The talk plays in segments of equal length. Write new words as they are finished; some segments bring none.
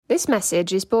This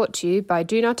message is brought to you by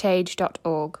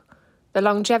DoNotAge.org, the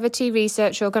longevity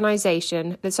research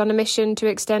organisation that's on a mission to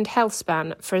extend health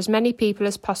span for as many people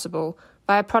as possible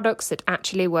via products that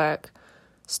actually work.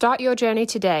 Start your journey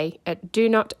today at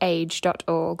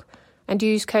DoNotAge.org and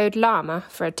use code LLAMA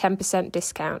for a 10%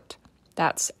 discount.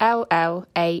 That's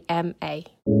LLAMA.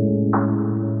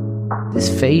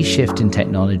 This phase shift in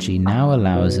technology now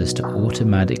allows us to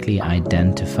automatically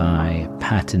identify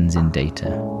patterns in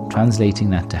data.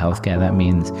 Translating that to healthcare, that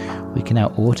means we can now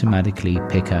automatically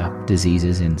pick up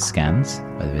diseases in scans,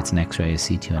 whether it's an X-ray, a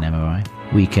CT, or an MRI.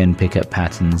 We can pick up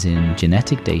patterns in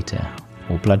genetic data,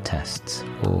 or blood tests,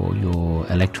 or your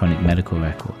electronic medical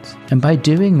records. And by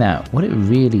doing that, what it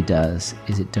really does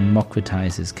is it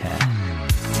democratizes care.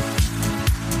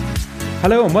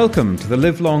 Hello and welcome to the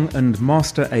Live Long and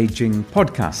Master Aging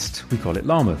podcast. We call it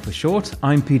LLAMA for short.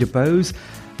 I'm Peter Bowes,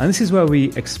 and this is where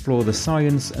we explore the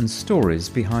science and stories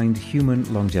behind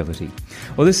human longevity.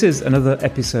 Well, this is another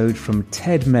episode from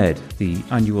TEDMed, the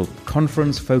annual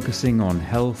conference focusing on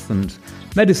health and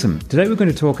medicine. Today we're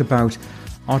going to talk about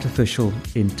artificial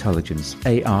intelligence,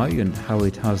 AI, and how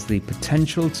it has the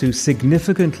potential to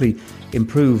significantly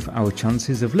improve our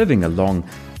chances of living a long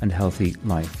and healthy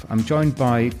life. I'm joined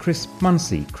by Chris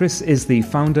Mancy. Chris is the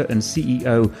founder and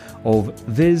CEO of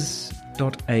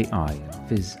Viz.ai.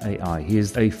 Viz.ai. He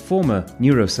is a former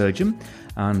neurosurgeon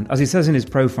and, as he says in his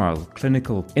profile,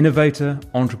 clinical innovator,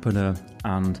 entrepreneur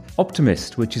and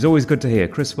optimist, which is always good to hear.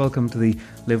 Chris, welcome to the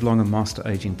Live Long and Master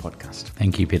Aging podcast.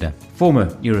 Thank you, Peter. Former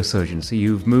neurosurgeon, so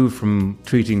you've moved from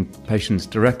treating patients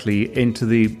directly into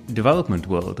the development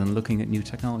world and looking at new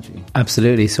technology.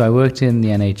 Absolutely. So I worked in the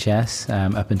NHS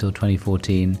up until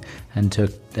 2014 and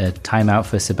took time out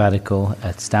for a sabbatical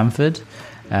at Stanford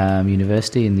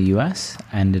University in the US.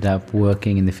 Ended up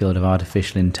working in the field of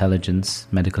artificial intelligence,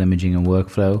 medical imaging and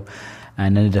workflow,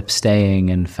 and ended up staying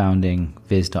and founding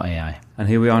Viz.ai. And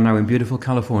here we are now in beautiful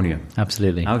California.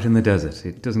 Absolutely. Out in the desert.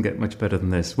 It doesn't get much better than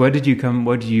this. Where did you come?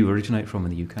 Where did you originate from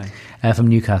in the UK? From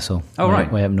Newcastle. Oh,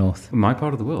 right. Way up north. My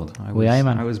part of the world. I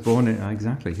was born in,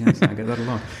 exactly, yes, I get that a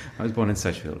lot. I was born in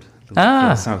Sedgefield.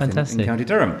 South in County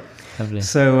Durham. Lovely.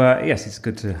 So, yes, it's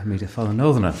good to meet a fellow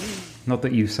northerner. Not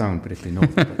that you sound particularly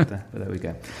northern, but there we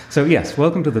go. So, yes,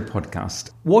 welcome to the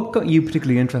podcast. What got you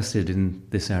particularly interested in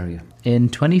this area? In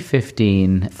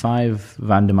 2015, 5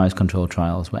 randomized control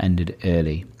trials were ended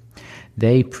early.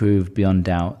 They proved beyond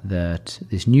doubt that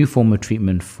this new form of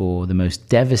treatment for the most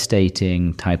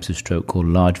devastating types of stroke, called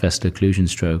large vessel occlusion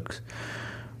strokes,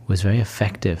 was very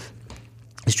effective.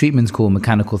 This treatment is called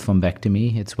mechanical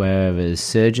thrombectomy. It's where, as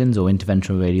surgeons or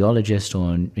interventional radiologists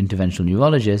or interventional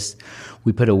neurologists,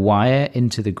 we put a wire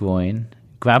into the groin,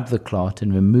 grab the clot,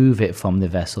 and remove it from the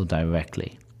vessel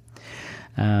directly.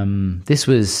 This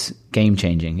was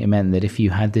game-changing. It meant that if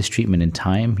you had this treatment in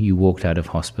time, you walked out of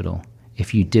hospital.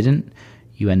 If you didn't,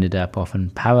 you ended up often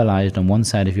paralyzed on one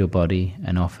side of your body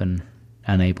and often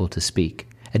unable to speak.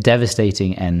 A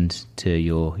devastating end to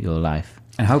your life.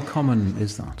 And how common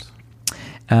is that?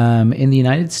 In the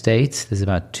United States, there's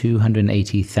about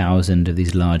 280,000 of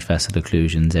these large vessel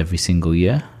occlusions every single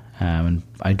year, and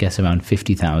I guess around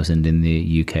 50,000 in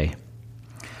the UK.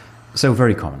 So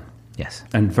very common. Yes.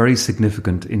 And very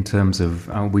significant in terms of,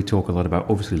 we talk a lot about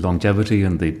obviously longevity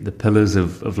and the pillars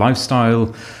of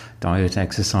lifestyle, diet,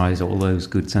 exercise, all those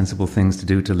good sensible things to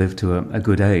do to live to a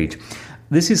good age.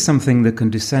 This is something that can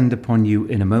descend upon you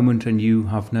in a moment and you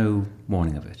have no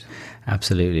warning of it.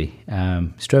 Absolutely.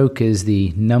 Stroke is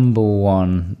the number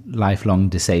one lifelong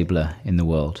disabler in the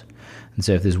world. And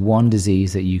so if there's one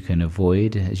disease that you can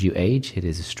avoid as you age, it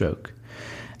is a stroke.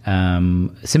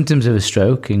 Symptoms of a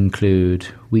stroke include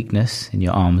weakness in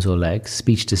your arms or legs,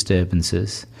 speech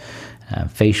disturbances,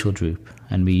 facial droop,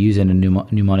 and we use a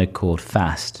mnemonic called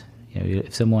FAST.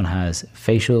 If someone has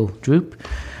facial droop,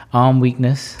 arm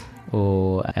weakness,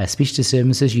 or speech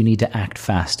disturbances, you need to act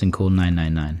fast and call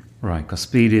 999. Right, because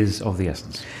speed is of the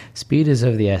essence. Speed is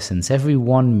of the essence. Every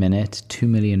 1 minute, 2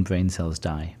 million brain cells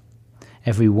die.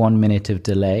 Every 1 minute of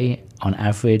delay, on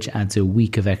average, adds a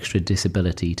week of extra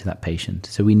disability to that patient.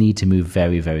 So we need to move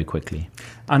very, very quickly.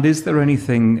 And is there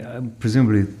anything,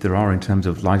 presumably there are in terms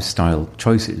of lifestyle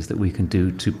choices that we can do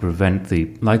to prevent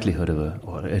the likelihood of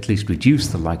or at least reduce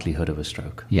the likelihood of a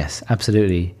stroke? Yes,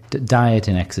 absolutely. Diet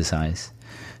and exercise.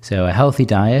 So a healthy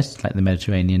diet, like the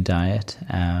Mediterranean diet,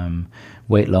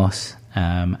 weight loss,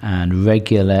 and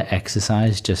regular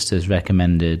exercise, just as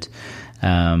recommended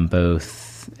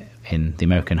both in the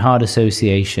American Heart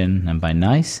Association and by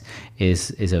NICE,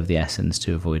 is of the essence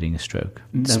to avoiding a stroke.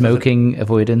 Smoking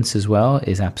avoidance as well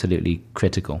is absolutely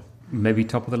critical. Maybe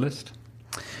top of the list?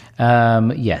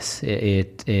 Yes,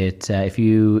 if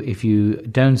you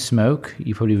don't smoke,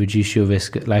 you probably reduce your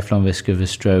lifelong risk of a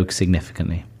stroke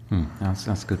significantly.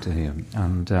 That's good to hear.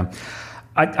 And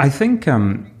I think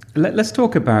let's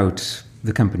talk about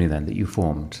the company then that you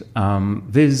formed,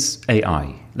 Viz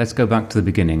AI. Let's go back to the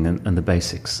beginning and the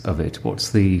basics of it.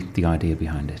 What's the idea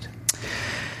behind it?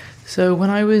 So when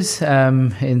I was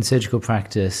in surgical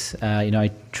practice, I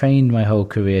trained my whole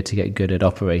career to get good at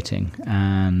operating,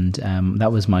 and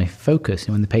that was my focus.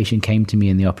 And when the patient came to me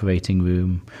in the operating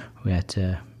room, we had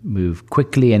to move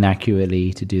quickly and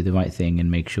accurately to do the right thing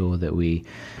and make sure that we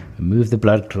remove the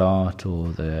blood clot or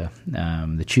the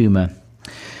tumor.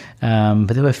 But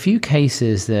there were a few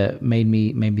cases that made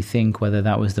me think whether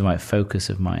that was the right focus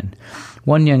of mine.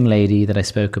 One young lady that I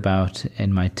spoke about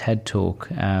in my TED talk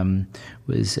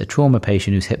was a trauma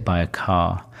patient who was hit by a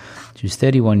car. She was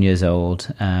 31 years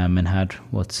old and had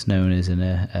what's known as an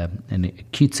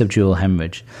acute subdural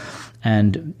hemorrhage.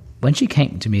 And when she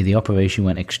came to me, the operation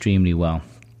went extremely well.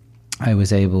 I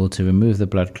was able to remove the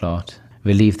blood clot,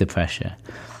 relieve the pressure,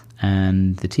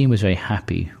 and the team was very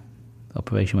happy. The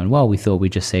operation went well. We thought we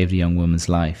just saved a young woman's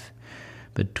life.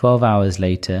 But 12 hours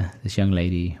later, this young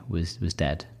lady was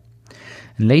dead.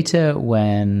 And later,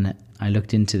 when I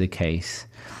looked into the case,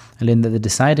 I learned that the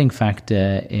deciding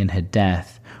factor in her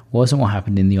death wasn't what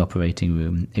happened in the operating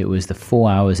room. It was the 4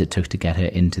 hours it took to get her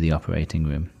into the operating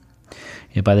room.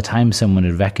 By the time someone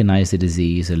had recognized the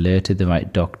disease, alerted the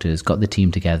right doctors, got the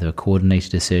team together,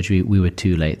 coordinated a surgery, we were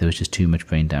too late. There was just too much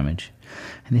brain damage.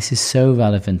 And this is so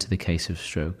relevant to the case of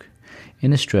stroke.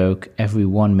 In a stroke, every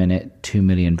 1 minute, 2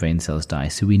 million brain cells die.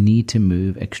 So we need to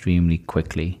move extremely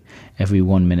quickly. Every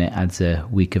 1 minute adds a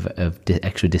week of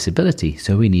extra disability.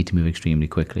 So we need to move extremely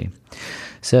quickly.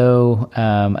 So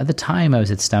at the time, I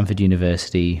was at Stanford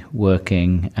University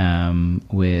working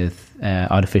with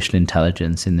artificial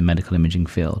intelligence in the medical imaging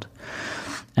field.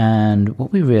 And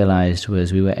what we realized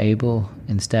was we were able,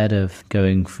 instead of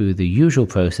going through the usual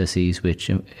processes, which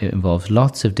involves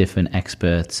lots of different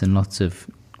experts and lots of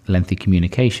lengthy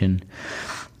communication,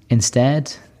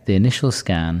 instead, the initial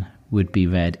scan would be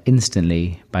read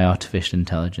instantly by artificial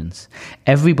intelligence.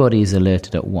 Everybody is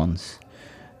alerted at once.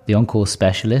 The on-call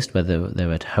specialist, whether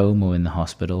they're at home or in the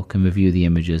hospital, can review the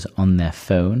images on their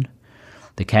phone.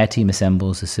 The care team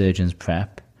assembles the surgeon's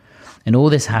prep. And all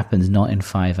this happens not in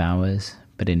 5 hours,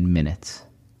 but in minutes.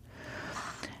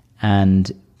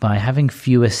 And by having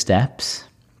fewer steps,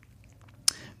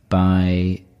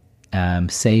 by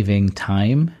saving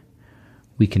time,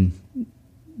 we can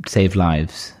save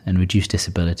lives and reduce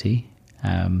disability,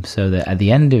 so that at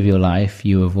the end of your life,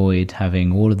 you avoid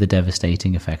having all of the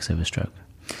devastating effects of a stroke.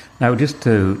 Now, just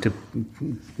to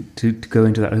go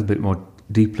into that a little bit more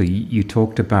deeply, you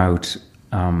talked about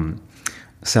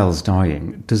cells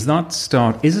dying. Does that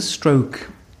start, is a stroke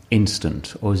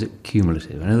instant or is it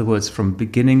cumulative? In other words, from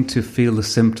beginning to feel the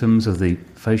symptoms of the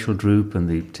facial droop and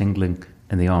the tingling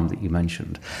in the arm that you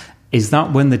mentioned, is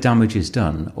that when the damage is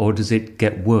done, or does it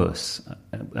get worse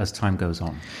as time goes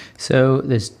on? So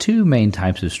there's two main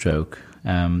types of stroke.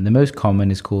 The most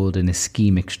common is called an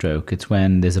ischemic stroke. It's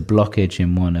when there's a blockage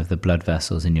in one of the blood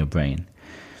vessels in your brain.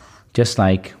 Just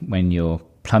like when your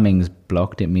plumbing's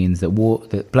blocked, it means that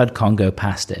the blood can't go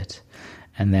past it,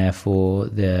 and therefore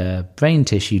the brain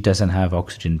tissue doesn't have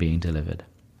oxygen being delivered.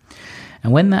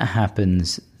 And when that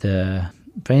happens, the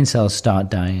brain cells start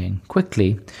dying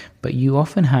quickly, but you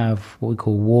often have what we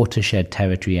call watershed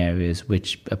territory areas,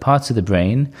 which are parts of the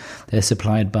brain that are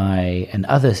supplied by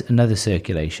another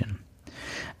circulation.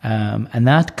 And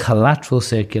that collateral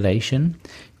circulation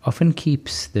often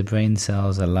keeps the brain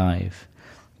cells alive,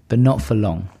 but not for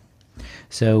long.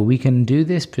 So we can do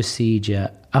this procedure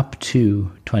up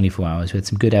to 24 hours. We had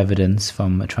some good evidence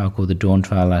from a trial called the Dawn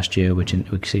trial last year, which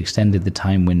extended the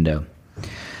time window.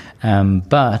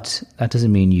 But that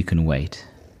doesn't mean you can wait.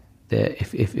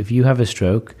 If you have a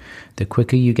stroke, the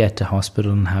quicker you get to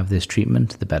hospital and have this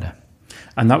treatment, the better.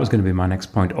 And that was going to be my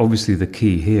next point. Obviously, the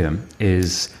key here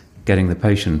is getting the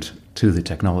patient to the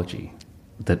technology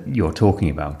that you're talking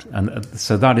about. And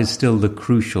so that is still the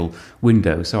crucial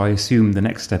window. So I assume the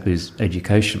next step is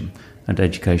education, and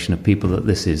education of people that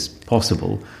this is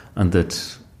possible and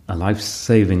that a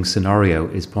life-saving scenario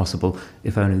is possible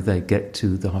if only they get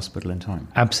to the hospital in time.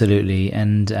 Absolutely.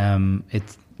 And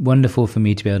it's wonderful for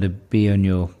me to be able to be on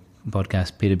your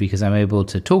podcast, Peter, because I'm able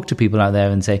to talk to people out there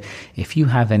and say, if you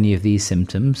have any of these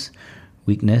symptoms,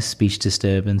 weakness, speech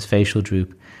disturbance, facial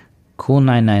droop, call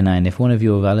 999. If one of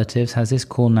your relatives has this,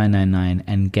 call 999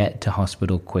 and get to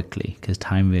hospital quickly, because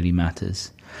time really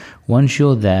matters. Once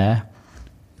you're there,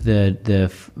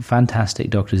 the fantastic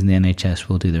doctors in the NHS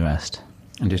will do the rest.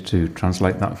 And just to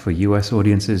translate that for US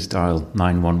audiences, dial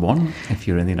 911 if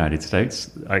you're in the United States.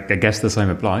 I guess the same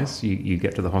applies. You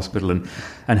get to the hospital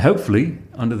and hopefully,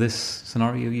 under this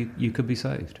scenario, you could be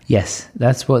saved. Yes,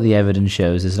 that's what the evidence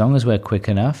shows. As long as we're quick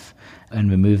enough and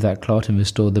remove that clot and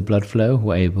restore the blood flow,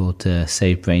 we're able to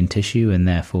save brain tissue and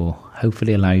therefore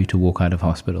hopefully allow you to walk out of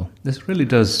hospital. This really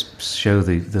does show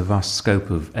the vast scope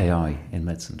of AI in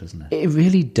medicine, doesn't it? It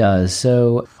really does.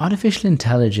 So artificial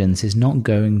intelligence is not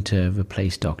going to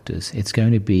replace doctors. It's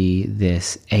going to be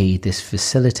this aid, this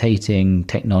facilitating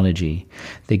technology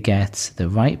that gets the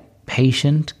right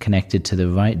patient connected to the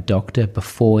right doctor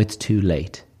before it's too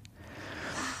late.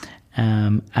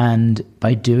 And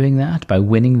by doing that, by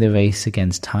winning the race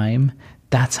against time,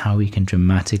 that's how we can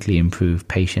dramatically improve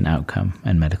patient outcome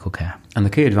and medical care. And the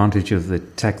key advantage of the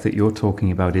tech that you're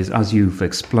talking about is, as you've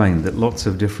explained, that lots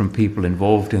of different people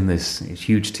involved in this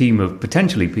huge team of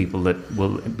potentially people that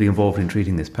will be involved in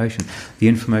treating this patient, the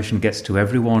information gets to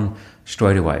everyone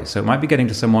straight away. So it might be getting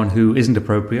to someone who isn't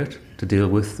appropriate to deal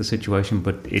with the situation,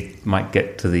 but it might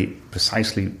get to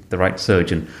precisely the right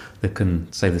surgeon that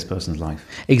can save this person's life.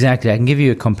 Exactly. I can give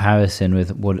you a comparison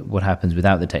with what happens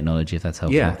without the technology, if that's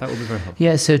helpful. Yeah, that would be very helpful.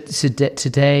 Yeah, so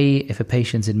today, if a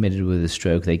patient's admitted with a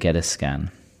stroke, they get a scan.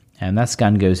 And that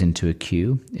scan goes into a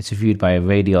queue. It's reviewed by a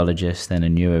radiologist, then a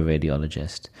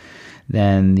neuroradiologist.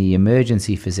 Then the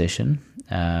emergency physician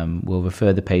will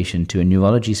refer the patient to a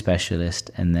neurology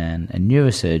specialist and then a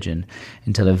neurosurgeon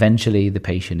until eventually the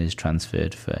patient is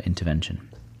transferred for intervention.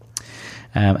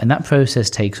 And that process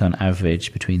takes on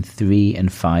average between 3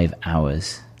 and 5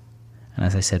 hours. And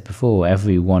as I said before,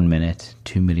 every 1 minute,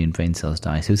 2 million brain cells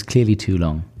die. So it's clearly too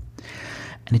long.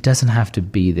 And it doesn't have to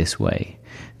be this way.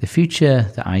 The future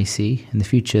that I see, and the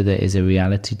future that is a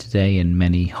reality today in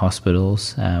many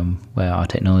hospitals where our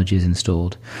technology is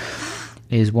installed,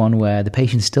 is one where the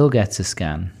patient still gets a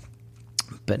scan,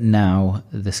 but now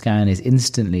the scan is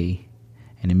instantly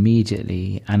and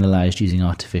immediately analyzed using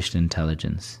artificial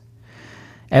intelligence.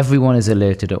 Everyone is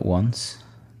alerted at once.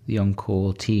 The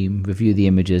on-call team review the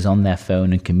images on their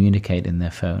phone and communicate in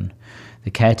their phone.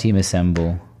 The care team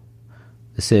assemble,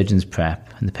 the surgeons prep,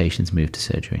 and the patients move to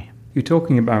surgery. You're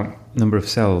talking about number of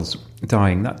cells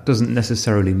dying. That doesn't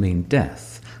necessarily mean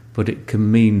death, but it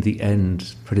can mean the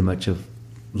end pretty much of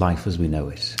life as we know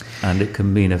it. And it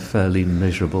can mean a fairly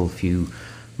miserable few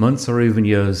months or even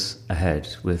years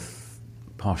ahead with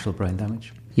partial brain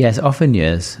damage. Yes, often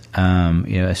years.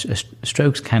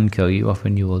 Strokes can kill you.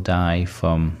 Often you will die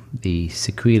from the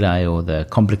sequelae or the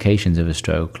complications of a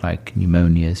stroke, like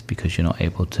pneumonias, because you're not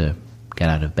able to get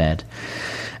out of bed.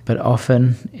 But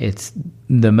often it's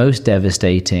the most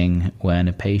devastating when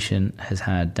a patient has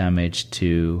had damage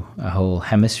to a whole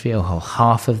hemisphere, a whole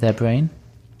half of their brain,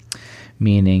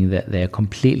 meaning that they're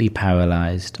completely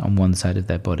paralyzed on one side of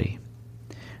their body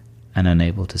and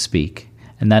unable to speak.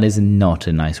 And that is not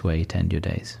a nice way to end your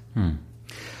days.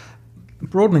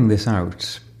 Broadening this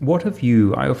out, what have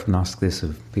you, I often ask this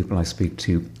of people I speak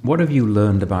to, what have you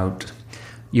learned about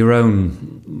your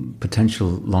own potential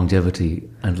longevity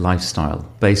and lifestyle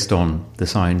based on the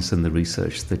science and the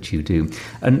research that you do?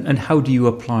 And how do you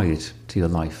apply it to your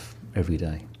life every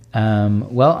day?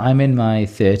 Well, I'm in my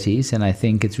 30s, and I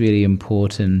think it's really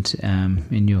important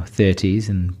in your 30s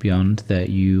and beyond that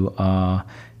you are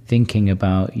thinking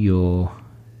about your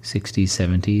 60s,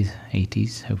 70s,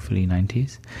 80s, hopefully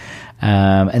 90s,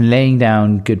 and laying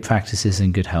down good practices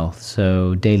and good health.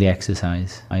 So daily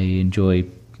exercise. I enjoy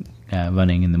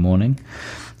running in the morning,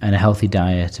 and a healthy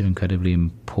diet are incredibly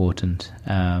important.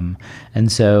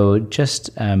 And so just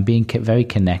being very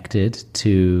connected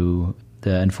to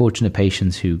the unfortunate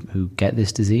patients who get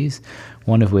this disease,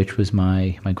 one of which was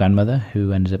my grandmother,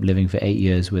 who ended up living for 8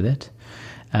 years with it,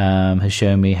 has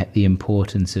shown me the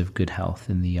importance of good health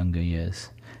in the younger years,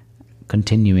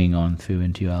 continuing on through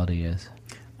into your elder years.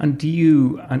 And do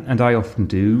you, and I often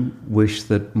do, wish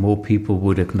that more people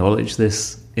would acknowledge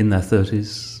this in their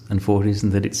 30s and 40s,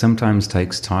 and that it sometimes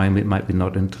takes time. It might be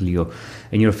not until you're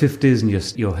in your 50s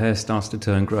and your hair starts to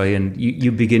turn grey and you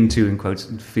begin to, in quotes,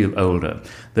 feel older,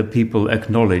 that people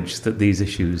acknowledge that these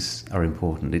issues are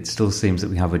important. It still seems that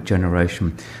we have a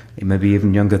generation, maybe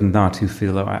even younger than that, who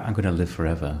feel, I'm going to live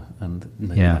forever, and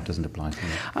maybe that doesn't apply to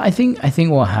me. I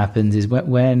think what happens is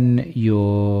when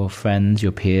your friends,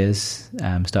 your peers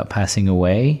start passing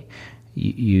away,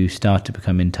 you start to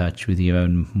become in touch with your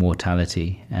own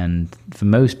mortality. And for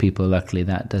most people, luckily,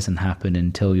 that doesn't happen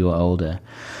until you're older.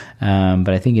 But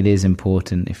I think it is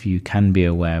important if you can be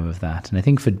aware of that. And I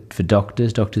think for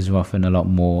doctors are often a lot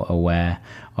more aware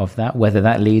of that. Whether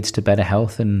that leads to better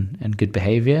health and good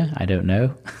behavior, I don't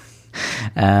know.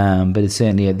 But it's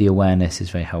certainly the awareness is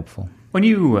very helpful. When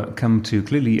you come to,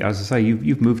 clearly, as I say,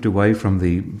 you've moved away from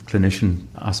the clinician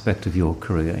aspect of your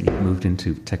career and you've moved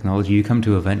into technology. You come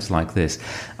to events like this.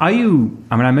 I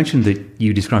mentioned that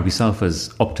you describe yourself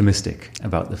as optimistic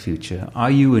about the future.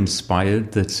 Are you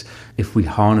inspired that if we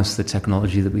harness the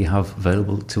technology that we have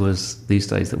available to us these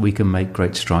days, that we can make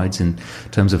great strides in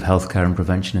terms of healthcare and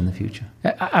prevention in the future?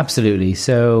 Absolutely.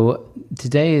 So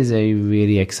today is a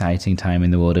really exciting time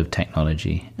in the world of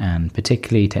technology, and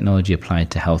particularly technology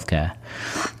applied to healthcare.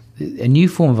 A new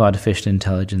form of artificial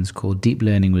intelligence called deep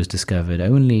learning was discovered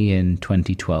only in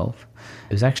 2012.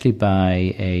 It was actually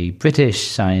by a British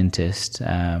scientist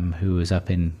who was up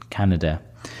in Canada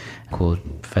called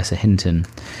Professor Hinton.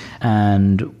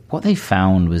 And what they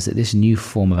found was that this new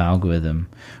form of algorithm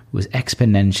was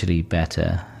exponentially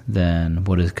better than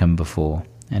what has come before.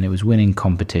 And it was winning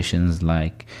competitions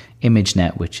like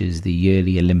ImageNet, which is the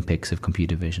yearly Olympics of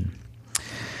computer vision.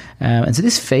 And so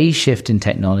this phase shift in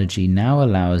technology now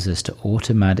allows us to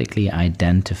automatically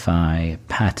identify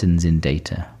patterns in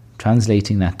data.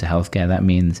 Translating that to healthcare, that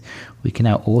means we can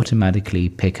now automatically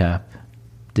pick up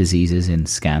diseases in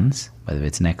scans, whether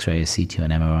it's an X-ray, a CT, or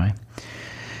an MRI.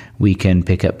 We can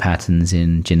pick up patterns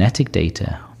in genetic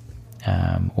data,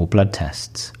 or blood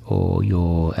tests, or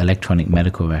your electronic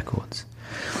medical records.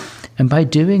 And by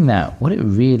doing that, what it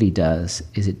really does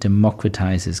is it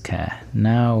democratizes care.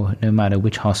 Now, no matter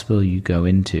which hospital you go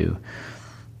into,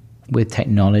 with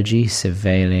technology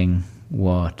surveilling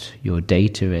what your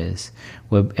data is,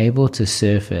 we're able to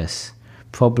surface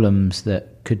problems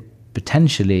that could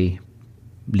potentially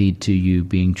lead to you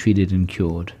being treated and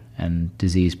cured and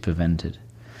disease prevented.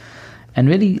 And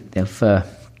really, for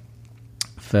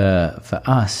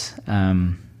us,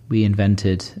 we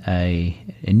invented a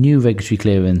new regulatory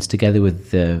clearance together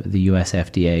with the US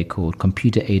FDA called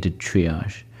computer-aided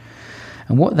triage.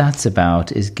 And what that's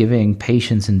about is giving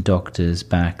patients and doctors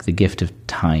back the gift of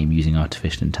time using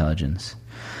artificial intelligence.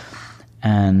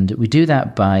 And we do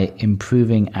that by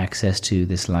improving access to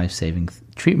this life-saving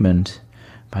treatment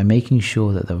by making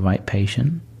sure that the right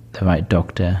patient, the right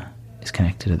doctor, is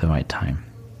connected at the right time.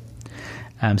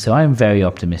 So I'm very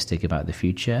optimistic about the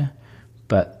future,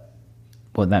 but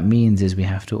what that means is we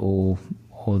have to all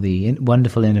the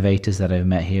wonderful innovators that I've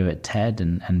met here at TED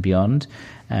and beyond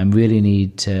really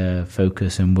need to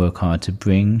focus and work hard to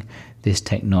bring this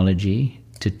technology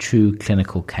to true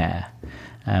clinical care.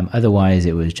 Otherwise,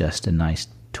 it was just a nice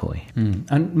toy.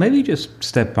 And maybe just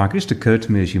step back. It just occurred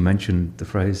to me as you mentioned the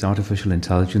phrase artificial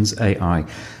intelligence, AI.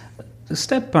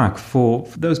 Step back for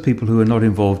those people who are not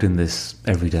involved in this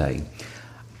every day.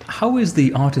 How is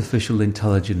the artificial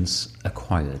intelligence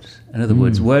acquired? In other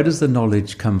words, where does the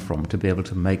knowledge come from to be able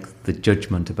to make the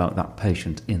judgment about that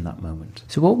patient in that moment?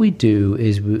 So what we do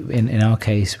is, in our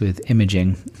case with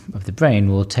imaging of the brain,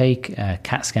 we'll take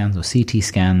CAT scans or CT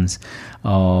scans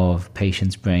of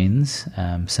patients' brains,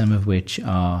 some of which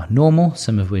are normal,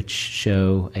 some of which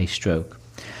show a stroke.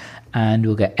 And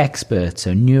we'll get experts,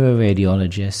 so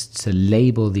neuroradiologists, to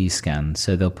label these scans.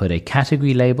 So they'll put a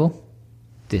category label.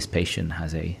 This patient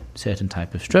has a certain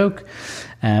type of stroke,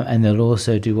 and they'll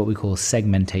also do what we call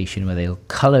segmentation, where they'll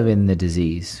color in the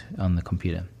disease on the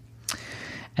computer.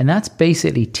 And that's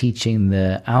basically teaching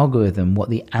the algorithm what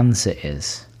the answer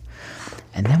is.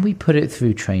 And then we put it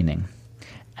through training.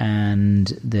 And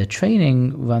the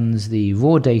training runs the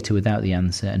raw data without the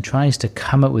answer and tries to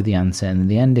come up with the answer. And in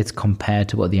the end, it's compared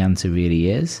to what the answer really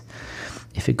is.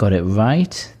 If it got it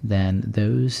right, then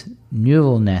those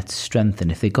neural nets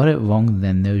strengthen. If they got it wrong,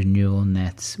 then those neural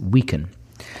nets weaken.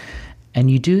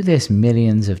 And you do this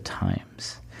millions of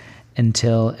times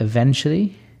until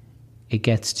eventually it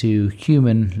gets to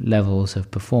human levels of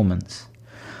performance,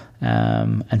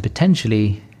 and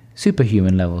potentially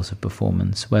superhuman levels of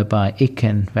performance, whereby it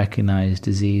can recognize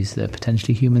disease that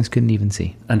potentially humans couldn't even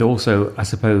see. And also, I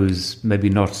suppose, maybe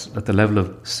not at the level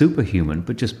of superhuman,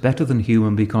 but just better than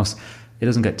human, because it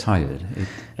doesn't get tired.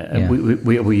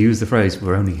 We use the phrase,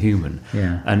 we're only human,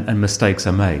 and mistakes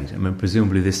are made. I mean,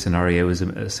 presumably this scenario is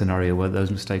a scenario where those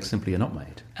mistakes simply are not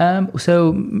made.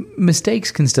 So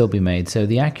mistakes can still be made. So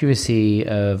the accuracy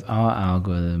of our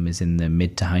algorithm is in the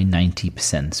mid to high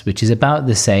 90%, which is about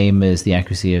the same as the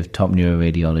accuracy of top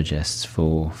neuroradiologists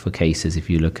for cases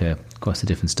if you look across the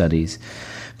different studies.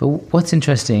 But what's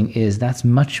interesting is that's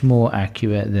much more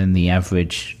accurate than the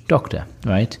average doctor,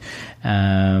 right?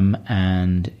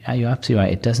 And you're absolutely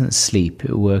right. It doesn't sleep.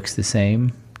 It works the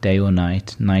same day or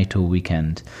night, night or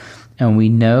weekend. And we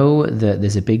know that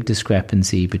there's a big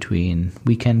discrepancy between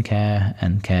weekend care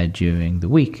and care during the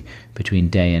week, between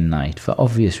day and night, for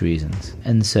obvious reasons.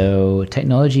 And so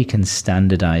technology can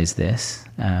standardize this.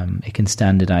 It can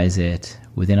standardize it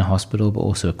within a hospital, but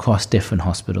also across different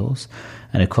hospitals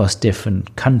and across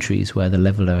different countries where the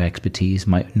level of expertise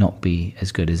might not be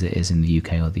as good as it is in the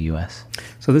UK or the US.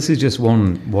 So this is just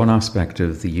one aspect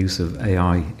of the use of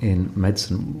AI in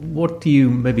medicine. What do you,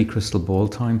 maybe crystal ball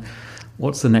time,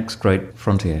 what's the next great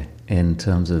frontier in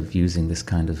terms of using this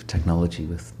kind of technology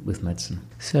with medicine?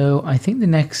 So I think the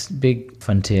next big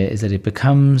frontier is that it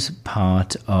becomes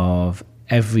part of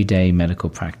everyday medical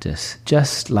practice.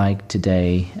 Just like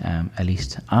today, at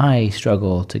least I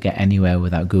struggle to get anywhere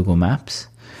without Google Maps.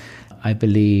 I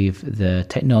believe the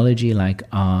technology like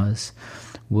ours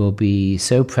will be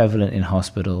so prevalent in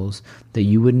hospitals that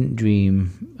you wouldn't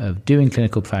dream of doing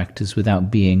clinical practice without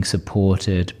being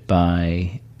supported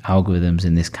by algorithms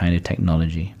in this kind of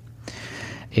technology.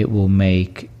 It will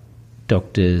make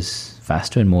doctors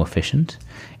faster and more efficient.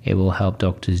 It will help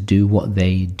doctors do what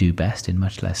they do best in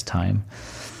much less time.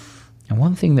 And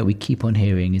one thing that we keep on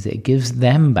hearing is it gives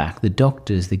them back, the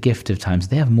doctors, the gift of time. So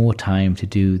they have more time to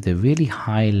do the really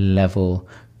high-level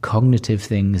cognitive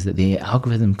things that the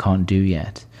algorithm can't do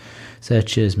yet,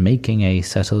 such as making a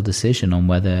subtle decision on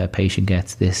whether a patient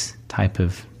gets this type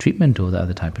of treatment or the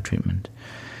other type of treatment.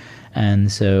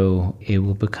 And so it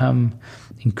will become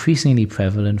increasingly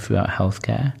prevalent throughout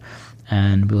healthcare,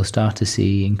 and we'll start to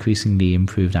see increasingly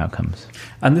improved outcomes.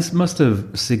 And this must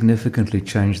have significantly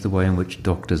changed the way in which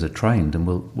doctors are trained, and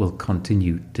will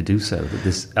continue to do so, that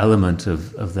this element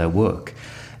of their work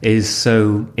is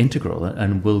so integral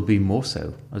and will be more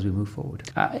so as we move forward.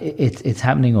 It's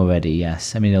happening already,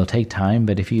 yes. I mean, it'll take time,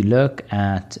 but if you look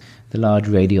at the large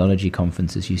radiology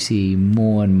conferences, you see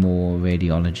more and more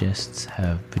radiologists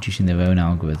producing their own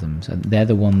algorithms. And they're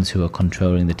the ones who are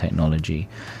controlling the technology,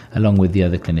 along with the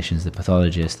other clinicians, the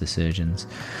pathologists, the surgeons.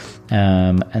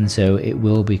 And so it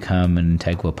will become an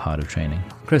integral part of training.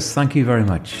 Chris, thank you very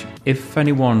much. If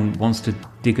anyone wants to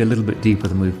dig a little bit deeper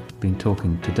than we've been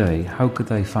talking today, how could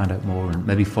they find out more and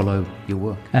maybe follow your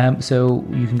work? So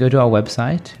you can go to our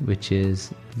website, which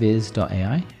is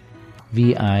viz.ai.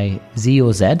 V-I-Z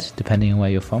or Z, depending on where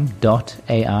you're from,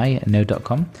 .ai, no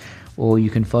 .com, or you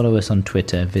can follow us on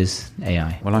Twitter,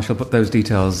 VizAI. Well, I shall put those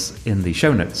details in the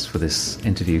show notes for this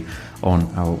interview on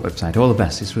our website. All the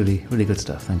best. It's really, really good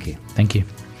stuff. Thank you. Thank you.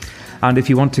 And if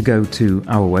you want to go to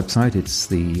our website, it's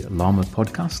the Llama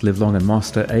Podcast, Live Long and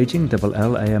Master Aging,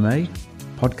 LLAMA,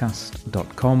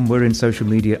 podcast.com. We're in social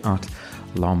media at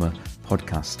Llama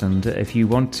Podcast. And if you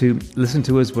want to listen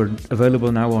to us, we're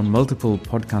available now on multiple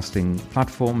podcasting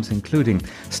platforms, including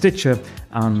Stitcher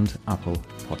and Apple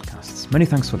Podcasts. Many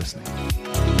thanks for listening.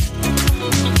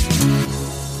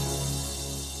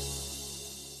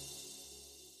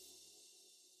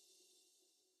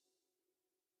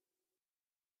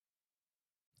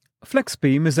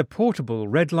 FlexBeam is a portable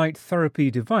red light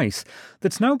therapy device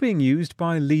that's now being used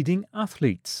by leading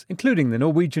athletes, including the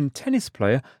Norwegian tennis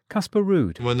player Casper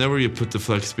Ruud. Whenever you put the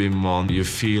FlexBeam on, you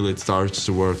feel it starts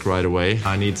to work right away.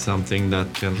 I need something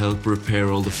that can help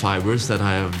repair all the fibers that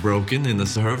I have broken in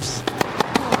the nerves.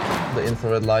 The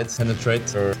infrared lights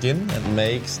penetrate your skin and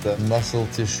makes the muscle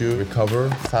tissue recover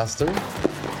faster.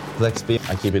 FlexBeam,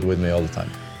 I keep it with me all the time.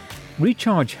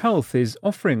 Recharge Health is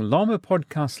offering Llama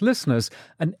Podcast listeners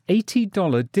an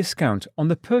 $80 discount on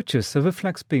the purchase of a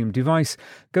FlexBeam device.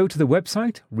 Go to the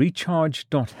website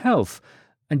recharge.health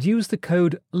and use the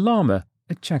code LLAMA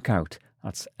at checkout.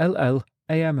 That's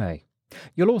LLAMA.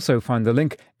 You'll also find the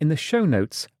link in the show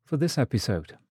notes for this episode.